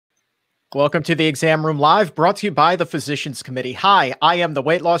Welcome to the Exam Room Live, brought to you by the Physicians Committee. Hi, I am the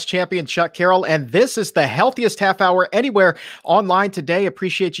weight loss champion, Chuck Carroll, and this is the healthiest half hour anywhere online today.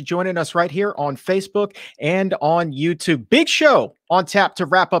 Appreciate you joining us right here on Facebook and on YouTube. Big show on tap to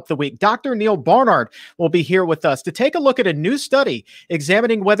wrap up the week. Dr. Neil Barnard will be here with us to take a look at a new study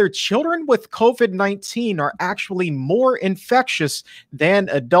examining whether children with COVID-19 are actually more infectious than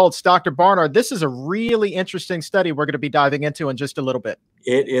adults. Dr. Barnard, this is a really interesting study we're going to be diving into in just a little bit.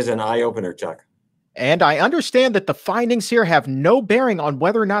 It is an eye-opener, Chuck. And I understand that the findings here have no bearing on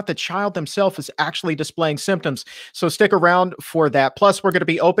whether or not the child themselves is actually displaying symptoms. So stick around for that. Plus, we're going to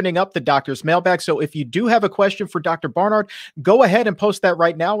be opening up the doctor's mailbag. So if you do have a question for Dr. Barnard, go ahead and post that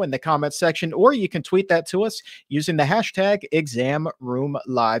right now in the comments section, or you can tweet that to us using the hashtag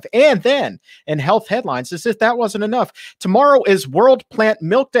ExamRoomLive. And then in health headlines, as if that wasn't enough, tomorrow is World Plant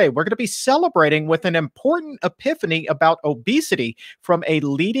Milk Day. We're going to be celebrating with an important epiphany about obesity from a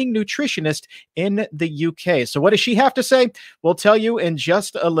leading nutritionist in the UK. So what does she have to say? We'll tell you in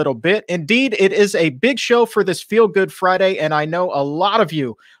just a little bit. Indeed, it is a big show for this Feel Good Friday, and I know a lot of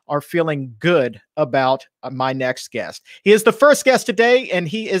you are feeling good about my next guest. He is the first guest today, and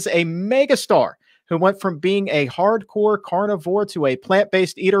he is a megastar who went from being a hardcore carnivore to a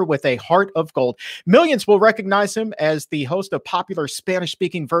plant-based eater with a heart of gold. Millions will recognize him as the host of popular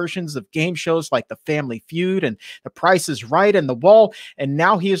Spanish-speaking versions of game shows like The Family Feud and The Price is Right and The Wall, and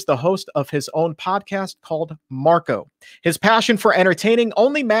now he is the host of his own podcast called Marco. His passion for entertaining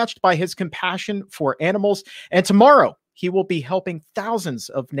only matched by his compassion for animals, and tomorrow, he will be helping thousands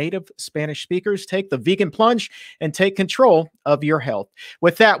of native Spanish speakers take the vegan plunge and take control of your health.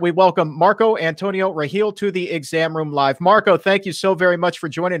 With that, we welcome Marco Antonio Regil to the Exam Room Live. Marco, thank you so very much for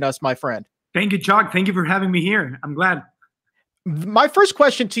joining us, my friend. Thank you, Chuck. Thank you for having me here. I'm glad. My first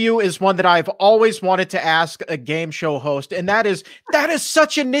question to you is one that I've always wanted to ask a game show host, and that is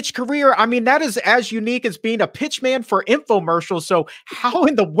such a niche career. I mean, that is as unique as being a pitchman for infomercials. So how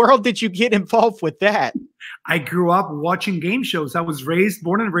in the world did you get involved with that? I grew up watching game shows. I was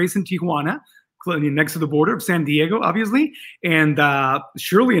born and raised in Tijuana, next to the border of San Diego, obviously. And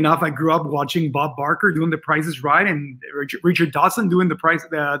surely enough, I grew up watching Bob Barker doing The Price is Right and Richard Dawson doing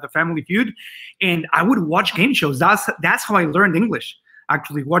the Family Feud. And I would watch game shows. That's how I learned English,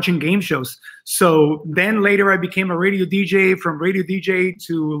 actually, watching game shows. So then later I became a radio DJ, from radio DJ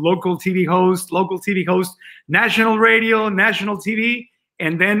to local TV host, national radio, national TV.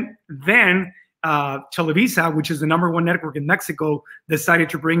 And then Televisa, which is the #1 network in Mexico, decided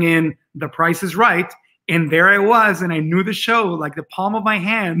to bring in The Price is Right. And there I was, and I knew the show like the palm of my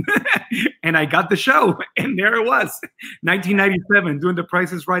hand. And I got the show, and there it was, 1997, doing The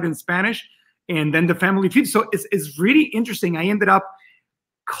Price is Right in Spanish, and then The Family Feud. So it's really interesting. I ended up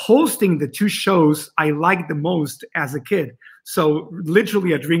hosting the two shows I liked the most as a kid. So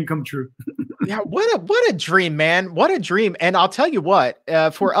literally a dream come true. Yeah, what a dream, man. What a dream. And I'll tell you what,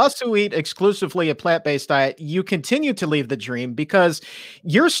 for us who eat exclusively a plant-based diet, you continue to live the dream, because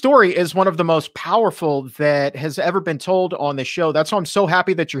your story is one of the most powerful that has ever been told on the show. That's why I'm so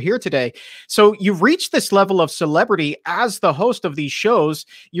happy that you're here today. So you've reached this level of celebrity as the host of these shows.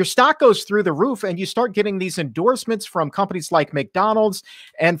 Your stock goes through the roof, and you start getting these endorsements from companies like McDonald's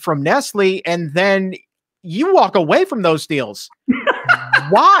and from Nestle, and then you walk away from those deals.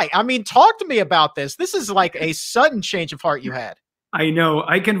 Why? I mean, talk to me about this. This is like a sudden change of heart you had. I know.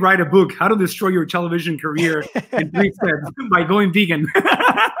 I can write a book, How to Destroy Your Television Career in 3 steps by going vegan.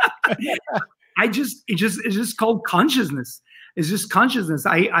 It's just called consciousness. It's just consciousness.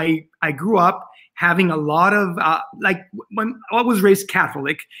 I grew up having a lot of, when I was raised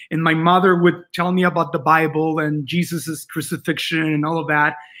Catholic, and my mother would tell me about the Bible and Jesus's crucifixion and all of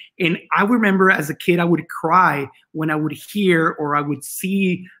that. And I remember as a kid, I would cry when I would hear or I would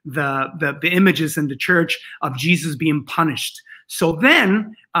see the images in the church of Jesus being punished. So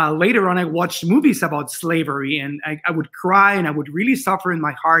then later on, I watched movies about slavery, and I would cry, and I would really suffer in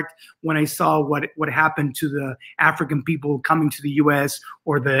my heart when I saw what happened to the African people coming to the U.S.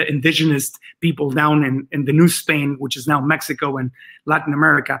 or the indigenous people down in the New Spain, which is now Mexico and Latin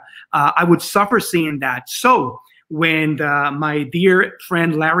America. I would suffer seeing that. So when my dear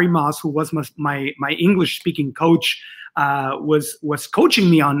friend Larry Moss, who was my English-speaking coach, was coaching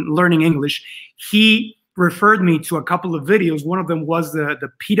me on learning English, he referred me to a couple of videos. One of them was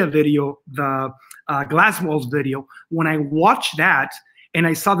the PETA video, the glass walls video. When I watched that and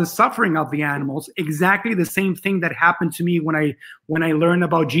I saw the suffering of the animals, exactly the same thing that happened to me when I learned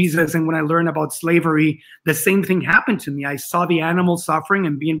about Jesus and when I learned about slavery, the same thing happened to me. I saw the animals suffering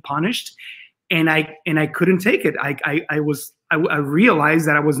and being punished, and I couldn't take it. I realized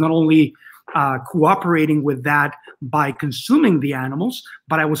that I was not only cooperating with that by consuming the animals,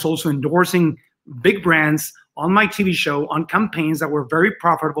 but I was also endorsing big brands on my TV show, on campaigns that were very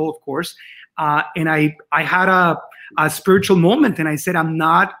profitable, of course. And I had a spiritual moment, and I said, I'm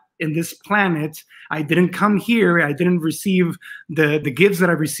not in this planet. I didn't come here. I didn't receive the gifts that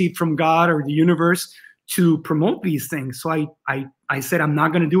I received from God or the universe to promote these things. So I said, I'm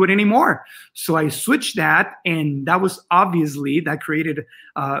not going to do it anymore. So I switched that, and that was obviously, that created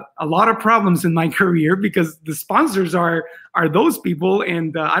a lot of problems in my career, because the sponsors are those people,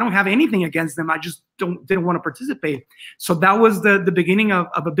 and I don't have anything against them. I just didn't want to participate. So that was the beginning of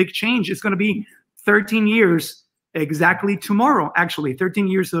a big change. It's going to be 13 years exactly tomorrow, actually, 13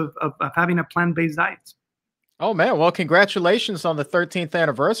 years of having a plant-based diet. Oh man, well, congratulations on the 13th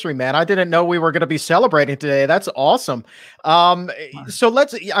anniversary, man. I didn't know we were going to be celebrating today. That's awesome. So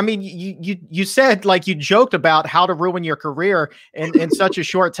I mean, you said, like, you joked about how to ruin your career in such a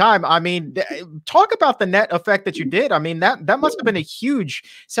short time. I mean, talk about the net effect that you did. I mean, that must have been a huge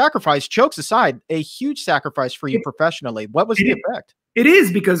sacrifice, jokes aside, a huge sacrifice for you professionally. What was the effect? It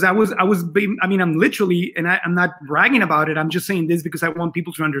is, because I mean, I'm literally, and I'm not bragging about it. I'm just saying this because I want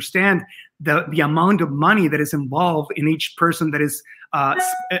people to understand the amount of money that is involved in each person that is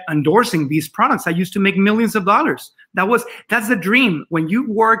endorsing these products. I used to make millions of dollars. That's the dream. When you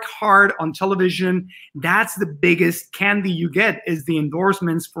work hard on television, that's the biggest candy you get, is the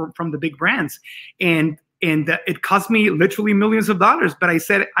endorsements from the big brands. And it cost me literally millions of dollars. But I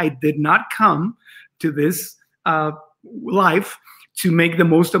said, I did not come to this life to make the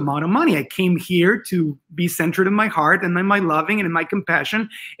most amount of money. I came here to be centered in my heart and in my loving and in my compassion.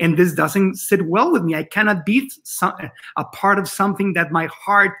 And this doesn't sit well with me. I cannot be a part of something that my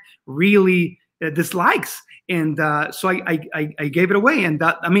heart really dislikes. And so I gave it away. And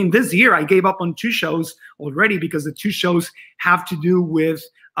I mean, this year I gave up on 2 shows already, because the 2 shows have to do with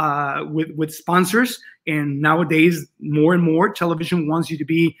sponsors. And nowadays, more and more television wants you to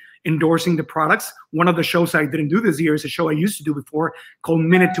be endorsing the products. One of the shows I didn't do this year is a show I used to do before called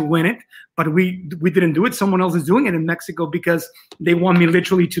Minute to Win It, but we didn't do it. Someone else is doing it in Mexico, because they want me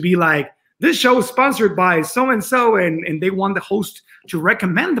literally to be like, this show is sponsored by so-and-so, and they want the host to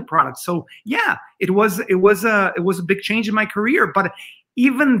recommend the product. So yeah, it was a big change in my career. But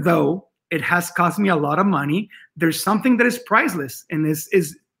even though it has cost me a lot of money, there's something that is priceless, and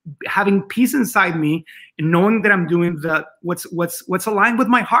is having peace inside me and knowing that I'm doing what's aligned with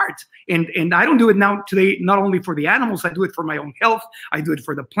my heart. And I don't do it now today, not only for the animals, I do it for my own health. I do it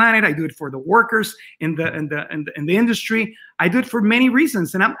for the planet. I do it for the workers in the industry. I do it for many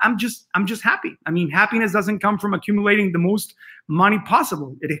reasons. And I'm just happy. I mean, happiness doesn't come from accumulating the most money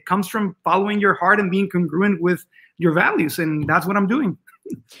possible. It comes from following your heart and being congruent with your values. And that's what I'm doing.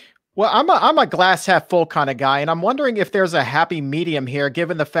 Well, I'm a glass half full kind of guy, and I'm wondering if there's a happy medium here,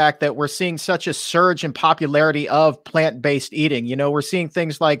 given the fact that we're seeing such a surge in popularity of plant-based eating. You know, we're seeing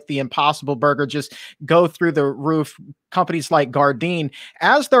things like the Impossible Burger just go through the roof, companies like Gardein,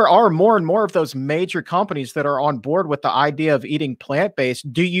 as there are more and more of those major companies that are on board with the idea of eating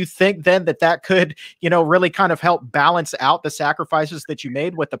plant-based. Do you think then that could, you know, really kind of help balance out the sacrifices that you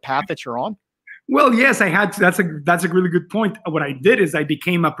made with the path that you're on? Well, yes, I had to. That's a really good point. What I did is I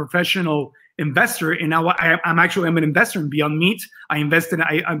became a professional investor, and now I'm an investor in Beyond Meat. I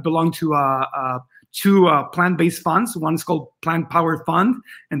belong to 2 plant-based funds. One's called Plant Power Fund,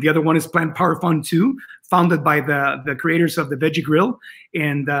 and the other one is Plant Power Fund 2, founded by the creators of the Veggie Grill.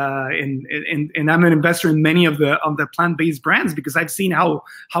 And I'm an investor in many of the plant-based brands, because I've seen how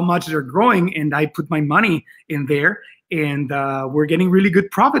much they're growing, and I put my money in there. And we're getting really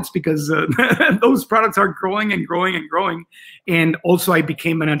good profits, because those products are growing and growing and growing. And also, I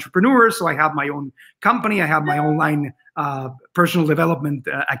became an entrepreneur, so I have my own company. I have my online personal development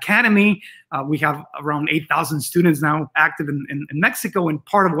academy. We have around 8,000 students now active in Mexico. And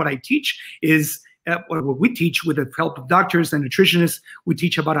part of what I teach is what we teach, with the help of doctors and nutritionists. We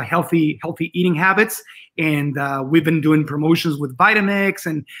teach about a healthy eating habits. And we've been doing promotions with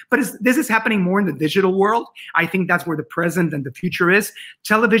Vitamix. But this is happening more in the digital world. I think that's where the present and the future is.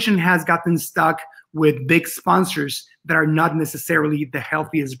 Television has gotten stuck with big sponsors that are not necessarily the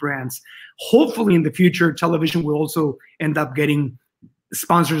healthiest brands. Hopefully in the future, television will also end up getting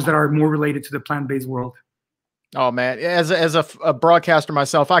sponsors that are more related to the plant-based world. Oh man, as a broadcaster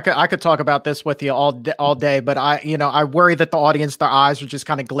myself, I could talk about this with you all day, but I worry that the audience, their eyes are just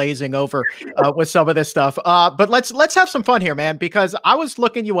kind of glazing over with some of this stuff. But let's have some fun here, man, because I was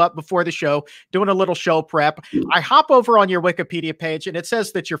looking you up before the show, doing a little show prep. I hop over on your Wikipedia page, and it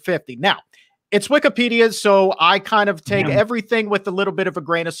says that you're 50. Now, It's Wikipedia, so I kind of take everything with a little bit of a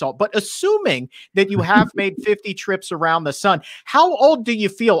grain of salt. But assuming that you have made 50 trips around the sun, how old do you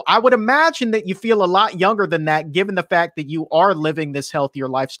feel? I would imagine that you feel a lot younger than that, given the fact that you are living this healthier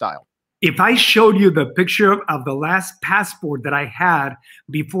lifestyle. If I showed you the picture of the last passport that I had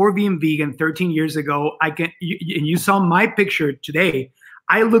before being vegan 13 years ago, and you saw my picture today,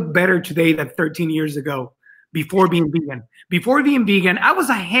 I look better today than 13 years ago. Before being vegan. Before being vegan, I was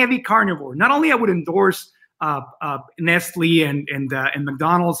a heavy carnivore. Not only I would endorse Nestle and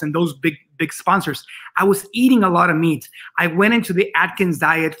McDonald's and those big sponsors, I was eating a lot of meat. I went into the Atkins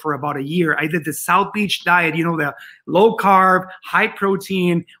diet for about a year. I did the South Beach diet, you know, the low carb, high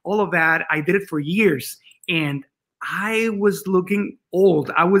protein, all of that. I did it for years, and I was looking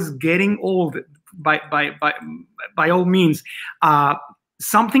old. I was getting old by all means.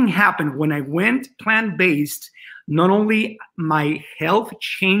 Something happened when I went plant-based. Not only my health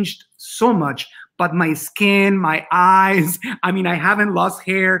changed so much, but my skin, my eyes. I mean, I haven't lost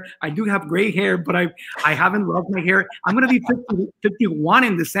hair. I do have gray hair, but I haven't lost my hair. I'm going to be 51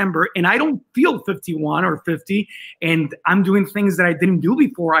 in December, and I don't feel 51 or 50. And I'm doing things that I didn't do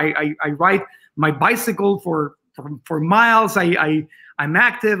before. I ride my bicycle for miles. I'm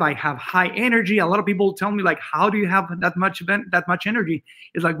active. I have high energy. A lot of people tell me, like, how do you have that much energy?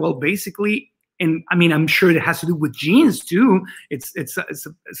 It's like, well, basically, and I mean, I'm sure it has to do with genes too. It's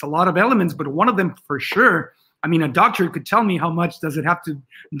a lot of elements, but one of them for sure. I mean, a doctor could tell me how much does it have to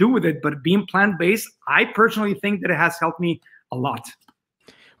do with it, but being plant-based, I personally think that it has helped me a lot.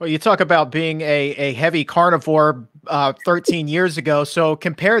 Well, you talk about being a heavy carnivore 13 years ago. So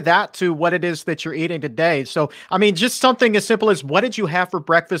compare that to what it is that you're eating today. So, I mean, just something as simple as, what did you have for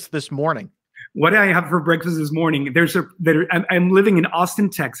breakfast this morning? What did I have for breakfast this morning? I'm living in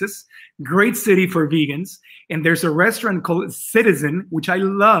Austin, Texas, great city for vegans. And there's a restaurant called Citizen, which I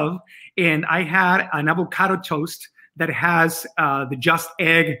love. And I had an avocado toast that has the Just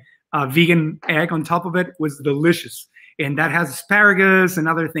Egg vegan egg on top of it. It was delicious. And that has asparagus and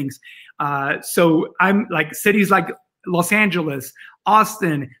other things. So I'm like cities like Los Angeles,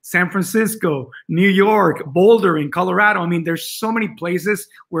 Austin, San Francisco, New York, Boulder in Colorado. I mean, there's so many places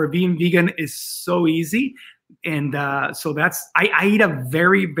where being vegan is so easy. And so I eat a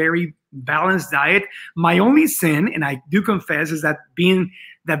very, very balanced diet. My only sin, and I do confess, is that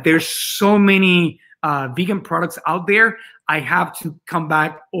there's so many vegan products out there, I have to come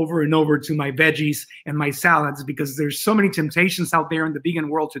back over and over to my veggies and my salads, because there's so many temptations out there in the vegan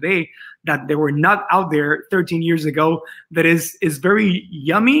world today that they were not out there 13 years ago. That is very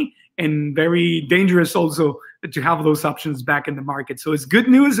yummy and very dangerous also to have those options back in the market. So it's good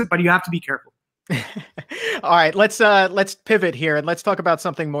news, but you have to be careful. All right, let's pivot here and let's talk about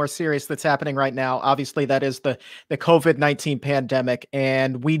something more serious that's happening right now. Obviously, that is the COVID-19 pandemic,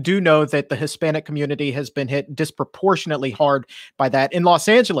 and we do know that the Hispanic community has been hit disproportionately hard by that. In Los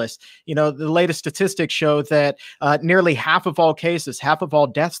Angeles, you know, the latest statistics show that nearly half of all cases, half of all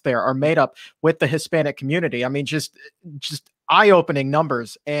deaths there are made up with the Hispanic community. I mean, just eye-opening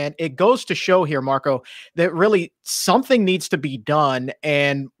numbers. And it goes to show here, Marco, that really something needs to be done,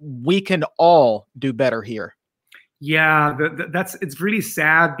 and we can all do better here. Yeah, it's really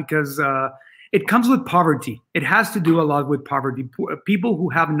sad, because it comes with poverty. It has to do a lot with poverty. People who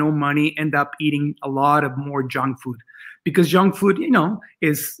have no money end up eating a lot of more junk food, because junk food, you know,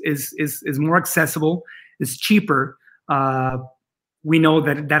 is more accessible, is cheaper. We know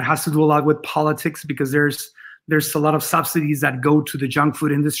that has to do a lot with politics, because there's a lot of subsidies that go to the junk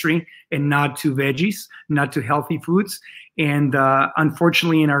food industry and not to veggies, not to healthy foods. And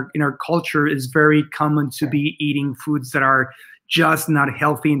unfortunately, in our culture, it's very common to be eating foods that are just not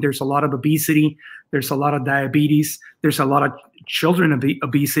healthy. And there's a lot of obesity. There's a lot of diabetes. There's a lot of children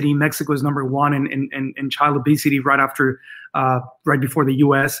obesity. Mexico is #1 in child obesity, right before the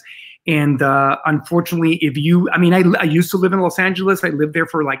U.S. And unfortunately, I used to live in Los Angeles. I lived there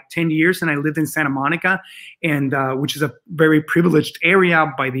for like 10 years, and I lived in Santa Monica, and which is a very privileged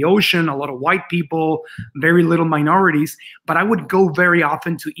area by the ocean, a lot of white people, very little minorities. But I would go very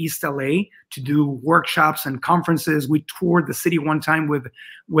often to East LA to do workshops and conferences. We toured the city one time with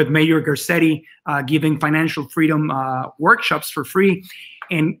Mayor Garcetti, giving financial freedom workshops for free.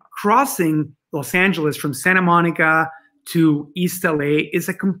 And crossing Los Angeles from Santa Monica to East LA is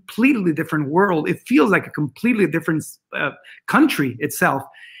a completely different world. It feels like a completely different country itself.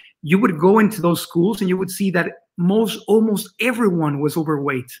 You would go into those schools and you would see that almost everyone was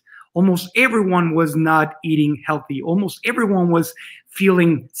overweight. Almost everyone was not eating healthy. Almost everyone was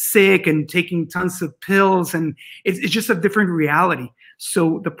feeling sick and taking tons of pills, and it's just a different reality.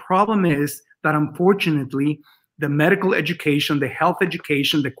 So the problem is that, unfortunately, the medical education, the health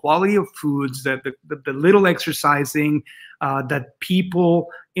education, the quality of foods, the little exercising that people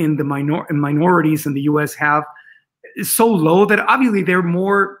in the minorities in the U.S. have is so low that obviously they're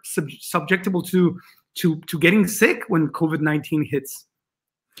more subjectable to getting sick when COVID-19 hits.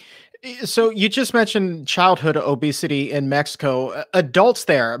 So you just mentioned childhood obesity in Mexico. Adults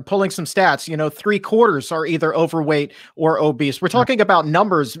there, pulling some stats, 3/4 are either overweight or obese. We're talking about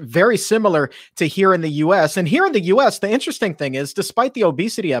numbers very similar to here in the US. And here in the US, the interesting thing is, despite the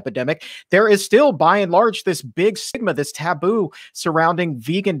obesity epidemic, there is still, by and large, this big stigma, this taboo surrounding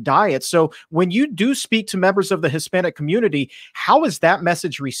vegan diets. So when you do speak to members of the Hispanic community, how is that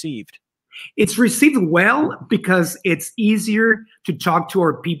message received? It's received well because it's easier to talk to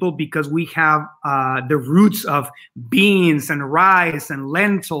our people because we have the roots of beans and rice and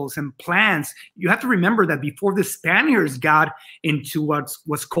lentils and plants. You have to remember that before the Spaniards got into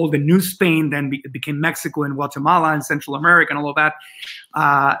what's called the New Spain, then it became Mexico and Guatemala and Central America and all of that,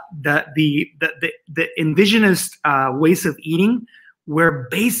 the indigenous ways of eating were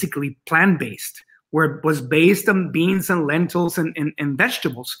basically plant-based, where it was based on beans and lentils and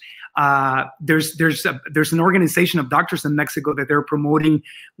vegetables. There's an organization of doctors in Mexico that they're promoting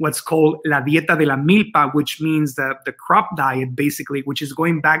what's called La Dieta de la Milpa, which means the crop diet, basically, which is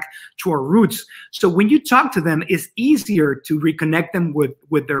going back to our roots. So when you talk to them, it's easier to reconnect them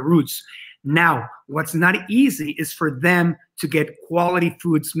with their roots. Now, what's not easy is for them to get quality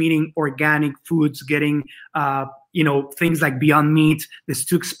foods, meaning organic foods, getting things like Beyond Meat. It's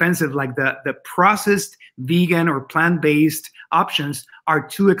too expensive. Like the processed vegan or plant-based options are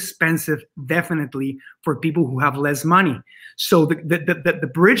too expensive, definitely, for people who have less money. So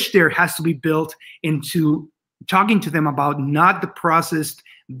the bridge there has to be built into talking to them about not the processed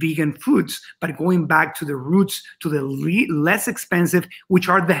vegan foods, but going back to the roots, to the less expensive, which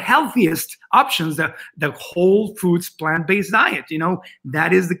are the healthiest options, the whole foods plant-based diet.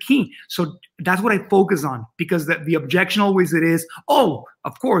 That is the key. So that's what I focus on, because the objection always it is, oh,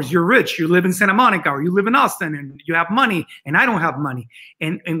 of course, you're rich, you live in Santa Monica, or you live in Austin, and you have money, and I don't have money.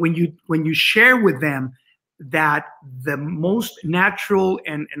 And when you share with them that the most natural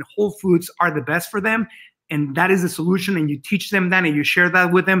and whole foods are the best for them, and that is the solution, and you teach them that and you share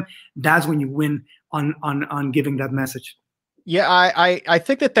that with them, that's when you win on giving that message. Yeah, I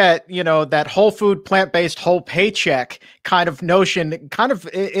think that whole food, plant-based, whole paycheck kind of notion,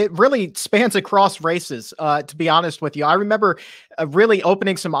 it really spans across races, to be honest with you. I remember really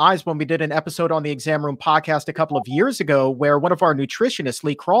opening some eyes when we did an episode on the Exam Room podcast a couple of years ago, where one of our nutritionists,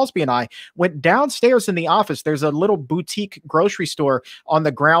 Lee Crosby, and I went downstairs in the office. There's a little boutique grocery store on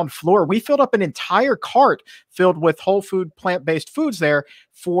the ground floor. We filled up an entire cart filled with whole food, plant-based foods there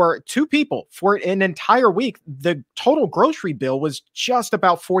for 2 people for an entire week. The total grocery bill was just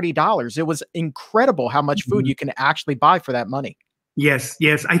about $40. It was incredible how much food you can actually buy for that money. Yes.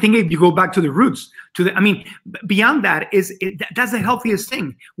 I think if you go back to the roots, beyond that that's the healthiest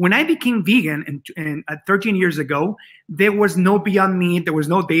thing. When I became vegan and 13 years ago, there was no Beyond Meat, there was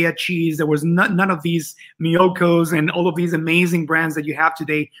no Daiya cheese, there was none of these Miyokos and all of these amazing brands that you have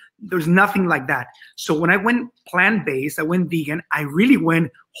today. There's nothing like that. So when I went plant-based, I went vegan, I really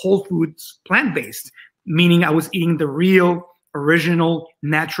went whole foods plant-based, meaning I was eating the real, original,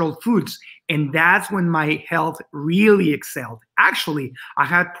 natural foods. And that's when my health really excelled. Actually, I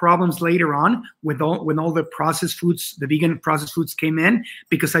had problems later on when all the processed foods, the vegan processed foods came in,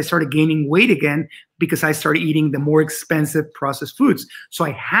 because I started gaining weight again, because I started eating the more expensive processed foods. So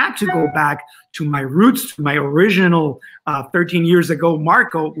I had to go back to my roots, to my original 13 years ago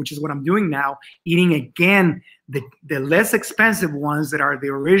Marco, which is what I'm doing now, eating again the less expensive ones that are the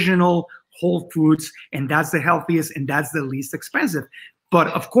original whole foods, and that's the healthiest and that's the least expensive. But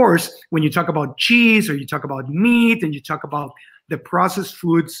of course, when you talk about cheese or you talk about meat and you talk about the processed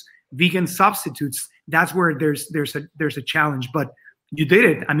foods, vegan substitutes, that's where there's a challenge. But you did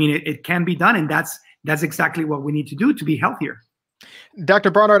it. It can be done, and that's exactly what we need to do to be healthier.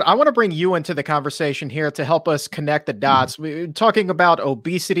 Dr. Barnard, I want to bring you into the conversation here to help us connect the dots. We're talking about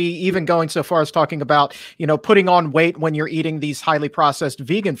obesity, even going so far as talking about, putting on weight when you're eating these highly processed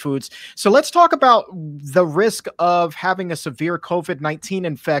vegan foods. So let's talk about the risk of having a severe COVID-19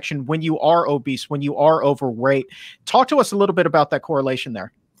 infection when you are obese, when you are overweight. Talk to us a little bit about that correlation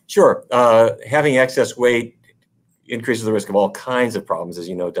there. Sure. Having excess weight increases the risk of all kinds of problems. As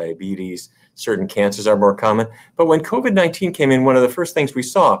you know, diabetes, certain cancers are more common. But when COVID-19 came in, one of the first things we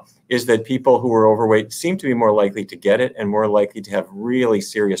saw is that people who were overweight seemed to be more likely to get it and more likely to have really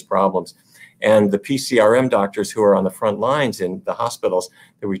serious problems. And the PCRM doctors who are on the front lines in the hospitals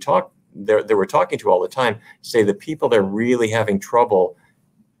that we're talking to all the time say the people that are really having trouble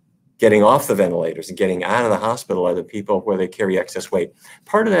getting off the ventilators and getting out of the hospital are the people where they carry excess weight.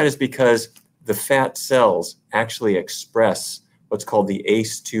 Part of that is because the fat cells actually express what's called the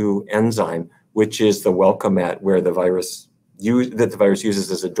ACE2 enzyme, which is the welcome mat where the virus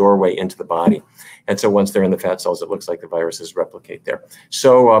uses as a doorway into the body. And so once they're in the fat cells, it looks like the viruses replicate there.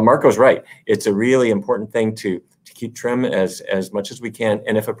 So Marco's right. It's a really important thing to keep trim as much as we can.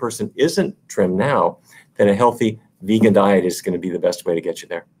 And if a person isn't trim now, then a healthy vegan diet is going to be the best way to get you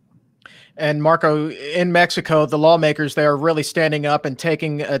there. And Marco, in Mexico, the lawmakers there are really standing up and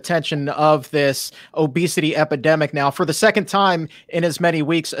taking attention of this obesity epidemic now. For the second time in as many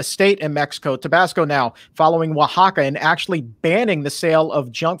weeks, a state in Mexico, Tabasco now, following Oaxaca and actually banning the sale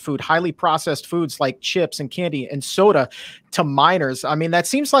of junk food, highly processed foods like chips and candy and soda to minors. I mean, that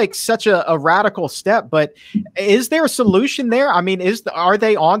seems like such a radical step, but is there a solution there? I mean, are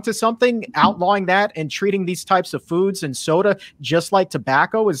they on to something, outlawing that and treating these types of foods and soda just like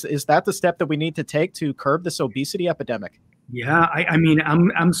tobacco? Is that the step that we need to take to curb this obesity epidemic? Yeah, I mean,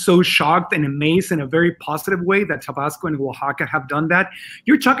 I'm so shocked and amazed in a very positive way that Tabasco and Oaxaca have done that.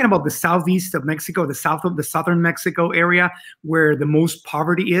 You're talking about the southeast of Mexico, the southern Mexico area where the most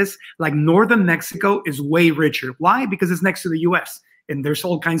poverty is. Like northern Mexico is way richer. Why? Because it's next to the U.S. and there's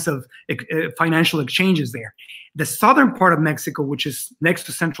all kinds of financial exchanges there. The southern part of Mexico, which is next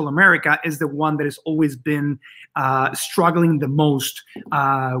to Central America, is the one that has always been struggling the most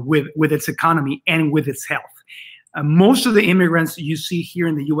with its economy and with its health. Most of the immigrants you see here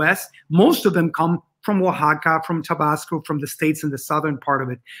in the U.S., most of them come from Oaxaca, from Tabasco, from the states in the southern part of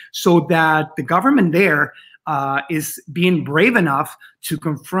it, so that the government there is being brave enough to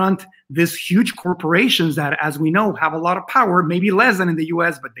confront these huge corporations that, as we know, have a lot of power, maybe less than in the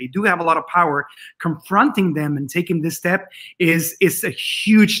U.S., but they do have a lot of power. Confronting them and taking this step is a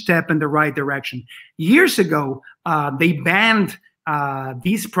huge step in the right direction. Years ago, they banned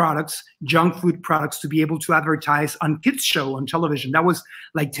these products, junk food products, to be able to advertise on kids' show on television. That was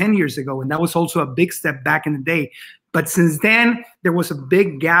like 10 years ago, and that was also a big step back in the day. But since then, there was a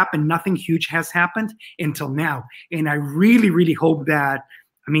big gap and nothing huge has happened until now. And I really, really hope that,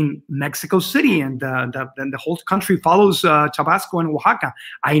 I mean, Mexico City and the whole country follows Tabasco and Oaxaca.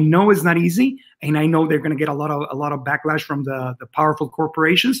 I know it's not easy, and I know they're going to get a lot of backlash from the powerful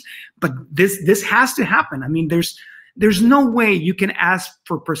corporations. But this has to happen. I mean, there's no way you can ask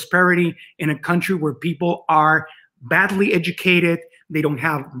for prosperity in a country where people are badly educated, they don't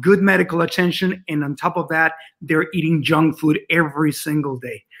have good medical attention, and on top of that, they're eating junk food every single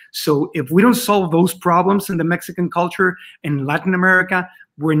day. So if we don't solve those problems in the Mexican culture in Latin America,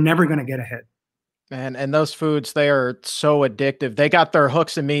 we're never going to get ahead. And those foods, they are so addictive. They got their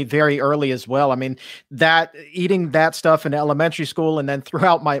hooks in me very early as well. I mean, eating that stuff in elementary school and then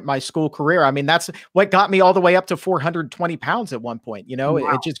throughout my school career, I mean, that's what got me all the way up to 420 pounds at one point. You know,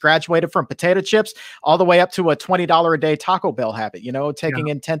 wow. It just graduated from potato chips all the way up to a $20 a day Taco Bell habit, you know, taking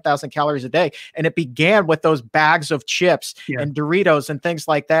in 10,000 calories a day. And it began with those bags of chips and Doritos and things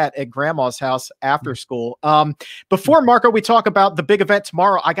like that at grandma's house after school. Before, Marco, we talk about the big event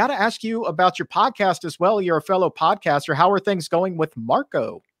tomorrow, I got to ask you about your podcast as well. You're a fellow podcaster. How are things going with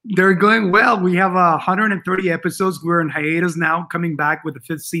Marco? They're going well. We have 130 episodes. We're in hiatus now, coming back with the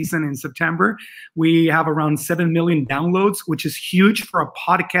 5th season in September. We have around 7 million downloads, which is huge for a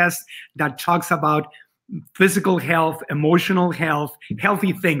podcast that talks about physical health, emotional health,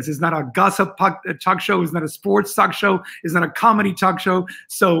 healthy things. It's not a gossip talk show. It's not a sports talk show. It's not a comedy talk show.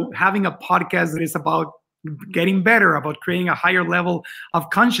 So having a podcast that is about getting better, about creating a higher level of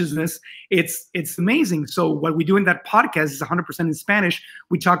consciousness, it's amazing. So what we do in that podcast is 100% in Spanish.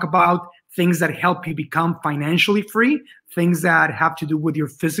 We talk about things that help you become financially free, things that have to do with your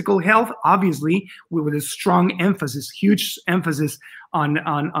physical health, obviously with a strong emphasis, huge emphasis on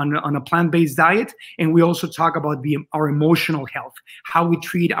a plant-based diet. And we also talk about our emotional health, how we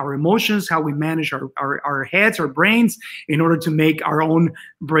treat our emotions, how we manage our heads, our brains, in order to make our own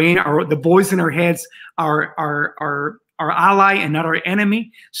brain, the voice in our heads, our ally and not our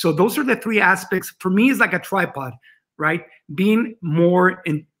enemy. So those are the 3 aspects. For me, it's like a tripod, right? Being more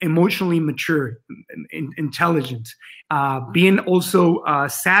emotionally mature, intelligent, being also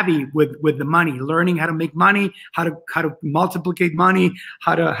savvy with the money, learning how to make money, how to multiply money,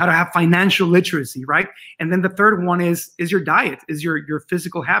 how to have financial literacy, right? And then the third one is your diet, is your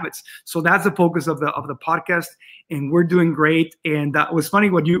physical habits. So that's the focus of the podcast, and we're doing great. And it was funny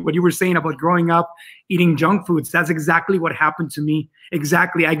what you were saying about growing up eating junk foods. That's exactly what happened to me.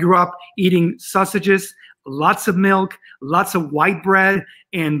 Exactly, I grew up eating sausages, lots of milk, lots of white bread.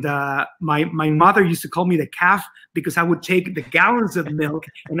 And my mother used to call me the calf because I would take the gallons of milk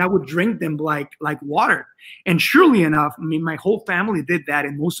and I would drink them like water. And surely enough, I mean, my whole family did that.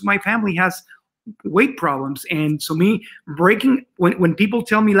 And most of my family has weight problems. And so me breaking, when people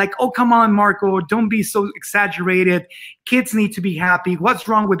tell me like, oh, come on, Marco, don't be so exaggerated. Kids need to be happy. What's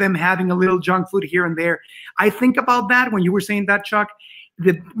wrong with them having a little junk food here and there? I think about that when you were saying that, Chuck.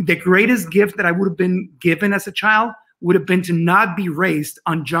 The greatest gift that I would have been given as a child would have been to not be raised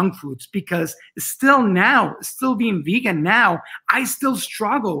on junk foods, because still being vegan now, I still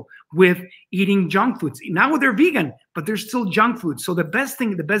struggle with eating junk foods. Now they're vegan, but they're still junk food. So the best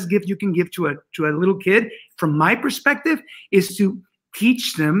gift you can give to a little kid, from my perspective, is to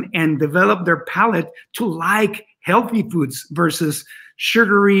teach them and develop their palate to like healthy foods versus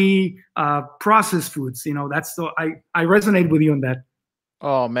sugary, processed foods. You know, I resonate with you on that.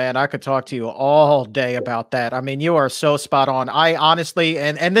 Oh man, I could talk to you all day about that. I mean, you are so spot on. I honestly,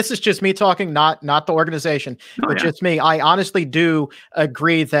 and this is just me talking, not the organization, but just me. I honestly do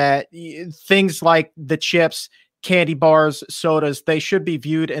agree that things like the chips, candy bars, sodas, they should be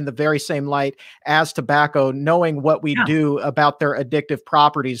viewed in the very same light as tobacco, knowing what we do about their addictive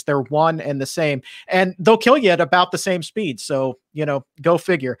properties. They're one and the same, and they'll kill you at about the same speed. So, you know, go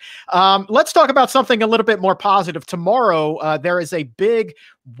figure. Let's talk about something a little bit more positive. Tomorrow, there is a big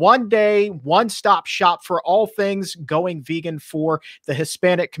one-day, one-stop shop for all things going vegan for the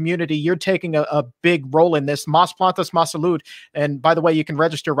Hispanic community. You're taking a big role in this. Mas Plantas, Mas Salud. And by the way, you can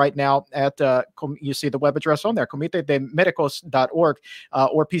register right now at, you see the web address on there, comitedemedicos.org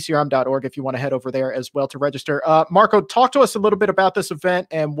or pcrm.org if you want to head over there as well to register. Marco, talk to us a little bit about this event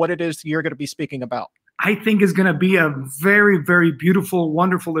and what it is you're going to be speaking about. I think is going to be a very, very beautiful,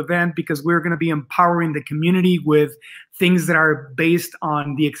 wonderful event, because we're going to be empowering the community with things that are based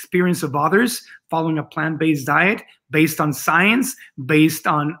on the experience of others, following a plant-based diet, based on science, based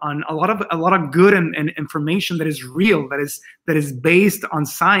on a lot of good and information that is real, that is based on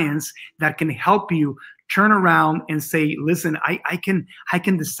science, that can help you turn around and say, listen, I can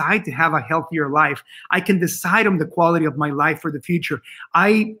decide to have a healthier life. I can decide on the quality of my life for the future.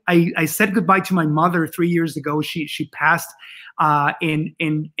 I said goodbye to my mother 3 years ago. She passed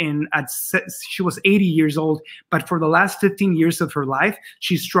she was 80 years old, but for the last 15 years of her life,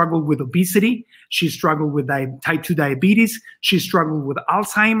 she struggled with obesity. She struggled with type 2 diabetes. She struggled with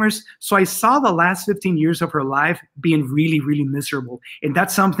Alzheimer's. So I saw the last 15 years of her life being really, really miserable. And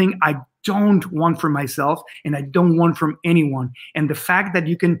that's something I don't want for myself, and I don't want from anyone. And the fact that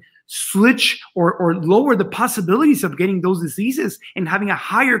you can switch or lower the possibilities of getting those diseases and having a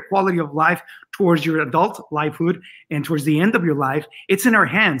higher quality of life towards your adult lifehood and towards the end of your life, it's in our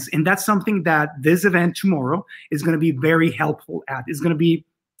hands. And that's something that this event tomorrow is going to be very helpful at. It's going to be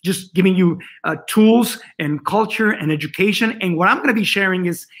just giving you tools and culture and education. And what I'm going to be sharing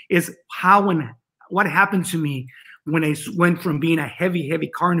is how and what happened to me when I went from being a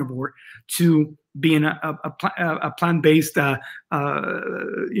heavy carnivore to being a plant-based, fanatic.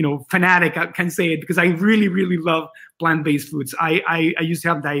 I can say it because I really, really love plant-based foods. I used to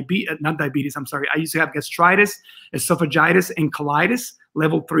have not diabetes, I'm sorry. I used to have gastritis, esophagitis, and colitis,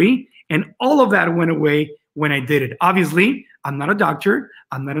 level 3. And all of that went away when I did it. Obviously, I'm not a doctor.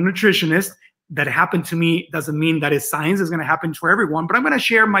 I'm not a nutritionist. That happened to me doesn't mean that science is going to happen for everyone, but I'm going to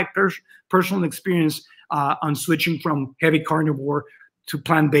share my personal experience on switching from heavy carnivore to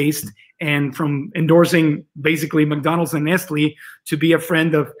plant-based, and from endorsing basically McDonald's and Nestle to be a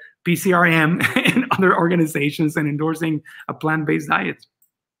friend of PCRM and other organizations and endorsing a plant-based diet.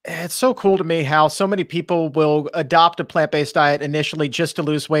 It's so cool to me how so many people will adopt a plant-based diet initially just to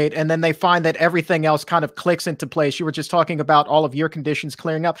lose weight, and then they find that everything else kind of clicks into place. You were just talking about all of your conditions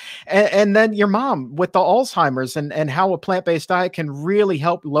clearing up, and then your mom with the Alzheimer's, and how a plant-based diet can really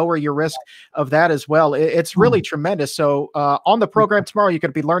help lower your risk of that as well. It's really tremendous. So on the program tomorrow, you're going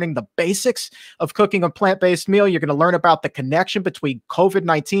to be learning the basics of cooking a plant-based meal. You're going to learn about the connection between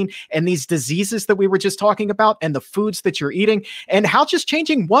COVID-19 and these diseases that we were just talking about, and the foods that you're eating, and how just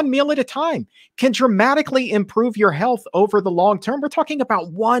changing one meal at a time can dramatically improve your health over the long term. We're talking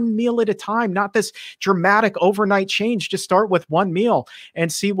about one meal at a time, not this dramatic overnight change. Just start with one meal and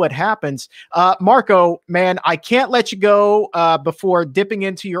see what happens. Marco, man, I can't let you go before dipping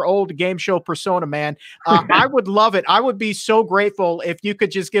into your old game show persona, man. I would love it. I would be so grateful if you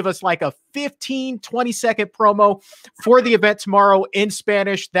could just give us like a 15-20-second promo for the event tomorrow in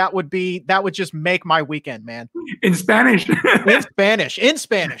Spanish. That would just make my weekend, man. In Spanish. In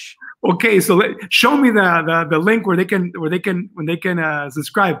Spanish. Okay, so show me the link where they can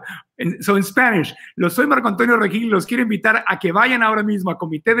subscribe. So in Spanish, soy Marco Antonio Regil, los quiero invitar a que vayan ahora mismo a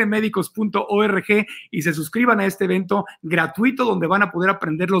comitedemedicos.org y se suscriban a este evento gratuito donde van a poder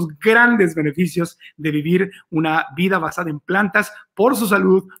aprender los grandes beneficios de vivir una vida basada en plantas por su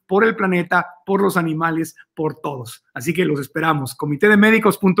salud, por el planeta, por los animales, por todos. Así que los esperamos.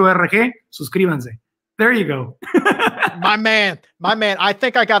 Comitedemedicos.org, suscríbanse. There you go. My man. I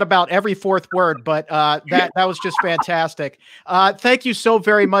think I got about every fourth word, but that was just fantastic. Thank you so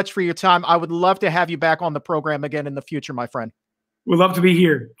very much for your time. I would love to have you back on the program again in the future, my friend. We'd love to be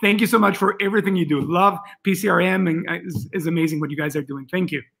here. Thank you so much for everything you do. Love PCRM, and it's amazing what you guys are doing.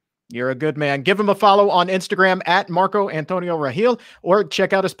 Thank you. You're a good man. Give him a follow on Instagram at Marco Antonio Regil, or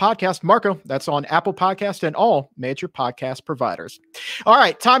check out his podcast, Marco. That's on Apple Podcast and all major podcast providers. All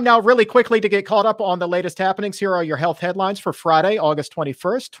right, time now really quickly to get caught up on the latest happenings. Here are your health headlines for Friday, August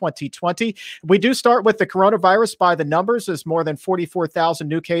 21st, 2020. We do start with the coronavirus by the numbers, as more than 44,000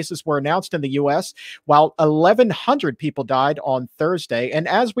 new cases were announced in the U.S., while 1,100 people died on Thursday. And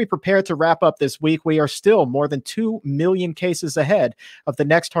as we prepare to wrap up this week, we are still more than 2 million cases ahead of the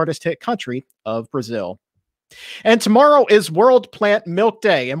next hardest hit country of Brazil. And tomorrow is World Plant Milk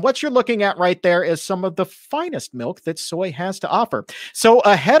Day. And what you're looking at right there is some of the finest milk that soy has to offer. So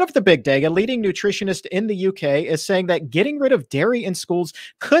ahead of the big day, a leading nutritionist in the UK is saying that getting rid of dairy in schools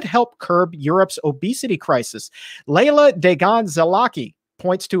could help curb Europe's obesity crisis. Leila Degan-Zalaki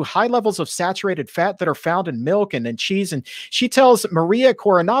points to high levels of saturated fat that are found in milk and in cheese. And she tells Maria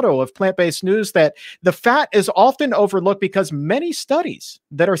Coronado of Plant-Based News that the fat is often overlooked because many studies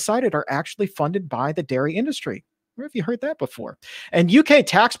that are cited are actually funded by the dairy industry. Where have you heard that before? And UK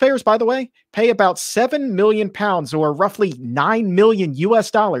taxpayers, by the way, pay about 7 million pounds or roughly $9 million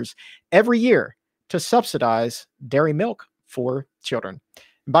US every year to subsidize dairy milk for children.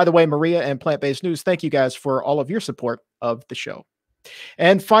 And by the way, Maria and Plant-Based News, thank you guys for all of your support of the show.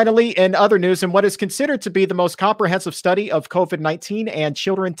 And finally, in other news, in what is considered to be the most comprehensive study of COVID-19 and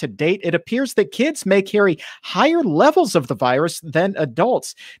children to date, it appears that kids may carry higher levels of the virus than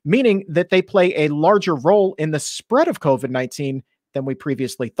adults, meaning that they play a larger role in the spread of COVID-19 than we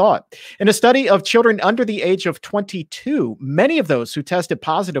previously thought. In a study of children under the age of 22, many of those who tested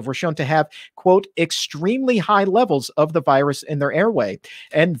positive were shown to have, quote, extremely high levels of the virus in their airway.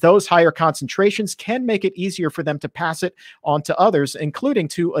 And those higher concentrations can make it easier for them to pass it on to others, including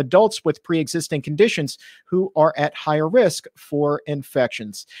to adults with pre-existing conditions who are at higher risk for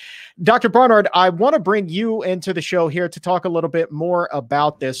infections. Dr. Barnard, I want to bring you into the show here to talk a little bit more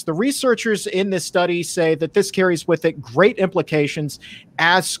about this. The researchers in this study say that this carries with it great implications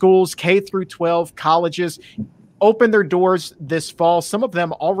as schools K through 12, colleges open their doors this fall, some of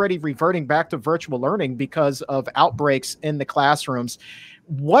them already reverting back to virtual learning because of outbreaks in the classrooms.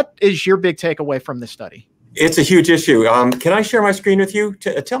 What is your big takeaway from this study? It's a huge issue. Can I share my screen with you?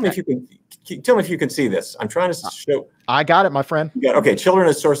 Tell me if you can. Tell me if you can see this. I'm trying to show. I got it, my friend. Yeah. Okay. Children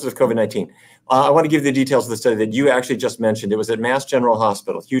as sources of COVID-19. I want to give the details of the study that you actually just mentioned. It was at Mass General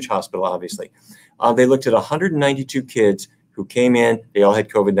Hospital, huge hospital, obviously. They looked at 192 kids who came in. They all had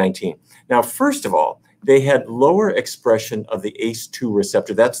COVID-19. Now, first of all, they had lower expression of the ACE2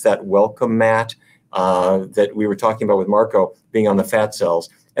 receptor. That's that welcome mat that we were talking about with Marco being on the fat cells.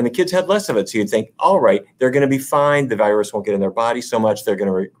 And the kids had less of it. So you'd think, all right, they're going to be fine. The virus won't get in their body so much. They're going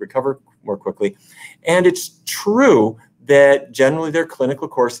to recover more quickly. And it's true that generally their clinical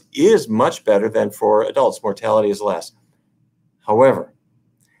course is much better than for adults. Mortality is less. However,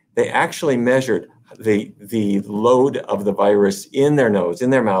 they actually measured the load of the virus in their nose, in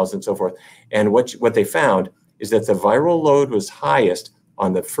their mouths, and so forth. And what they found is that the viral load was highest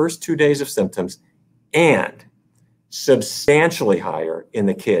on the first 2 days of symptoms and substantially higher in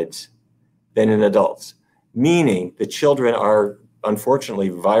the kids than in adults, meaning the children are unfortunately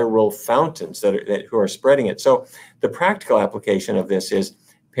viral fountains who are spreading it. So the practical application of this is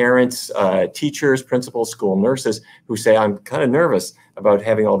parents, teachers, principals, school nurses who say, I'm kind of nervous about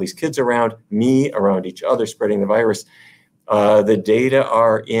having all these kids around me, around each other, spreading the virus. The data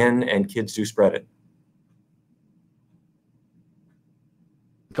are in and kids do spread it.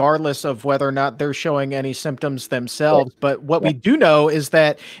 Regardless of whether or not they're showing any symptoms themselves. But what we do know is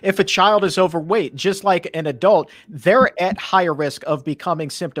that if a child is overweight, just like an adult, they're at higher risk of becoming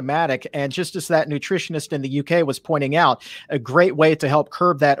symptomatic. And just as that nutritionist in the UK was pointing out, a great way to help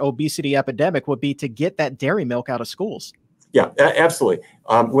curb that obesity epidemic would be to get that dairy milk out of schools. Yeah, absolutely.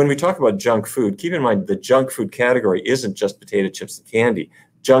 When we talk about junk food, keep in mind the junk food category isn't just potato chips and candy.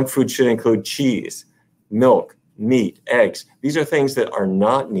 Junk food should include cheese, milk, meat, eggs. These are things that are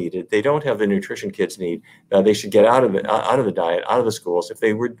not needed. They don't have the nutrition kids need. They should get out of the diet, out of the schools. If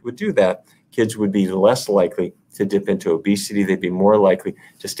they would do that, kids would be less likely to dip into obesity. They'd be more likely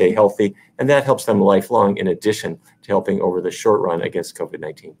to stay healthy. And that helps them lifelong, in addition to helping over the short run against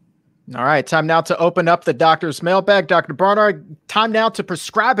COVID-19. All right, time now to open up the doctor's mailbag. Dr. Barnard, time now to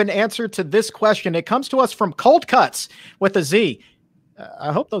prescribe an answer to this question. It comes to us from Cold Cuts with a Z.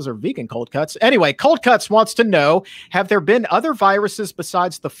 I hope those are vegan cold cuts. Anyway, Cold Cuts wants to know, have there been other viruses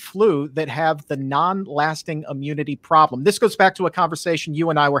besides the flu that have the non-lasting immunity problem? This goes back to a conversation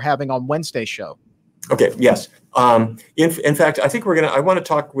you and I were having on Wednesday's show. Okay, yes. In fact, I think I want to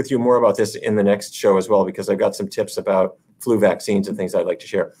talk with you more about this in the next show as well, because I've got some tips about flu vaccines and things I'd like to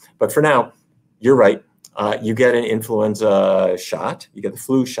share. But for now, you're right. You get an influenza shot, you get the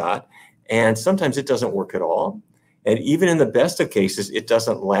flu shot, and sometimes it doesn't work at all. And even in the best of cases, it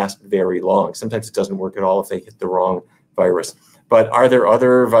doesn't last very long. Sometimes it doesn't work at all if they hit the wrong virus. But are there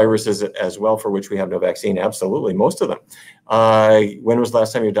other viruses as well for which we have no vaccine? Absolutely, most of them. When was the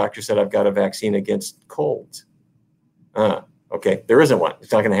last time your doctor said, I've got a vaccine against colds? Okay, there isn't one.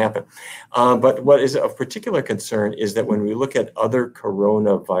 It's not going to happen. But what is of particular concern is that when we look at other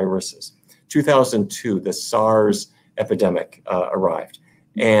coronaviruses, 2002, the SARS epidemic arrived,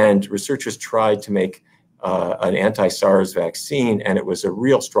 and researchers tried to make an anti-SARS vaccine, and it was a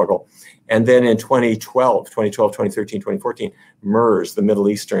real struggle. And then in 2012, 2013, 2014, MERS, the Middle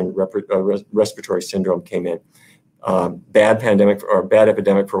Eastern respiratory syndrome, came in. Bad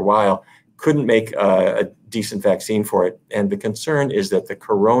epidemic for a while, couldn't make a decent vaccine for it. And the concern is that the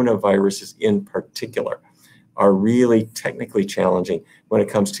coronaviruses in particular are really technically challenging when it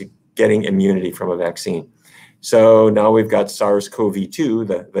comes to getting immunity from a vaccine. So now we've got SARS-CoV-2,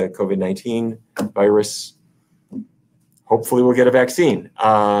 the COVID-19 virus. Hopefully we'll get a vaccine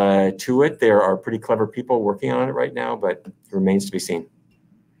to it. There are pretty clever people working on it right now, but it remains to be seen.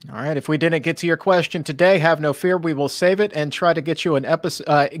 All right. If we didn't get to your question today, have no fear. We will save it and try to get you an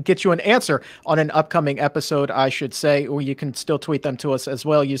answer on an upcoming episode, I should say, or you can still tweet them to us as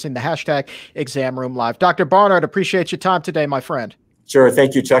well using the hashtag ExamRoomLive. Dr. Barnard, appreciate your time today, my friend. Sure.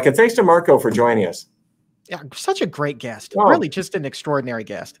 Thank you, Chuck. And thanks to Marco for joining us. Yeah, such a great guest. Oh. Really just an extraordinary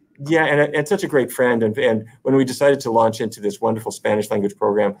guest. Yeah, and such a great friend. And when we decided to launch into this wonderful Spanish language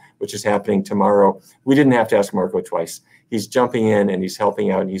program, which is happening tomorrow, we didn't have to ask Marco twice. He's jumping in and he's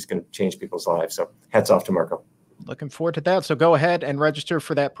helping out and he's going to change people's lives. So hats off to Marco. Looking forward to that. So go ahead and register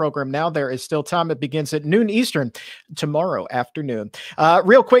for that program now. There is still time. It begins at noon Eastern tomorrow afternoon.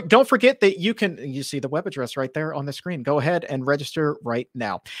 Real quick, don't forget that you see the web address right there on the screen. Go ahead and register right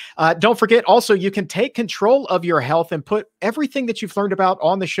now. Don't forget also, you can take control of your health and put everything that you've learned about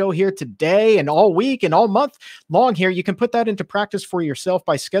on the show here today and all week and all month long here. You can put that into practice for yourself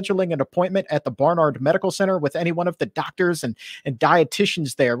by scheduling an appointment at the Barnard Medical Center with any one of the doctors and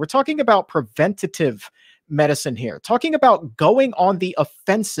dietitians there. We're talking about preventative medicine here, talking about going on the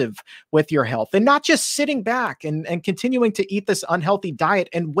offensive with your health and not just sitting back and continuing to eat this unhealthy diet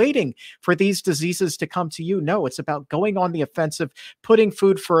and waiting for these diseases to come to you. No, it's about going on the offensive, putting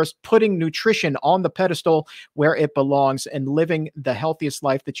food first, putting nutrition on the pedestal where it belongs, and living the healthiest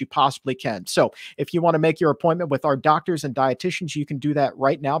life that you possibly can. So if you want to make your appointment with our doctors and dietitians, you can do that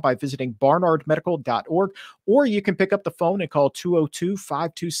right now by visiting barnardmedical.org, or you can pick up the phone and call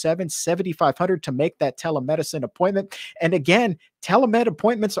 202-527-7500 to make that telemedicine appointment. And again, telemed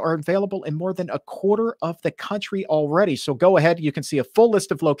appointments are available in more than a quarter of the country already. So go ahead. You can see a full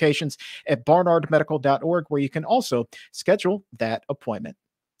list of locations at barnardmedical.org, where you can also schedule that appointment.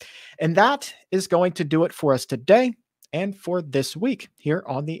 And that is going to do it for us today and for this week here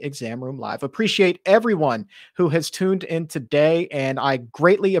on the Exam Room Live. Appreciate everyone who has tuned in today, and I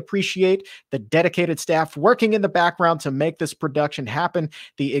greatly appreciate the dedicated staff working in the background to make this production happen.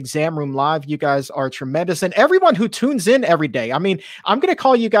 The Exam Room Live, you guys are tremendous, and everyone who tunes in every day. I mean, I'm going to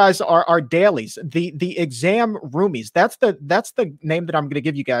call you guys our dailies, the Exam Roomies. That's the name that I'm going to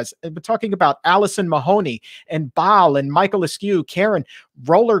give you guys. We're talking about Allison Mahoney and Baal and Michael Askew, Karen,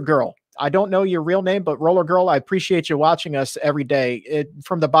 Roller Girl. I don't know your real name, but Roller Girl, I appreciate you watching us every day.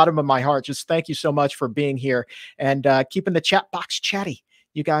 From the bottom of my heart, just thank you so much for being here and keeping the chat box chatty.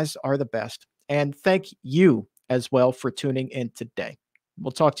 You guys are the best. And thank you as well for tuning in today.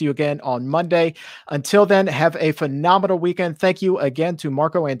 We'll talk to you again on Monday. Until then, have a phenomenal weekend. Thank you again to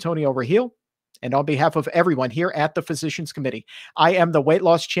Marco Antonio Regil. And on behalf of everyone here at the Physicians Committee, I am the weight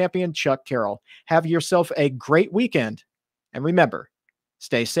loss champion, Chuck Carroll. Have yourself a great weekend. And remember,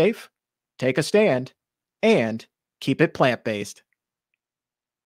 stay safe, take a stand, and keep it plant-based.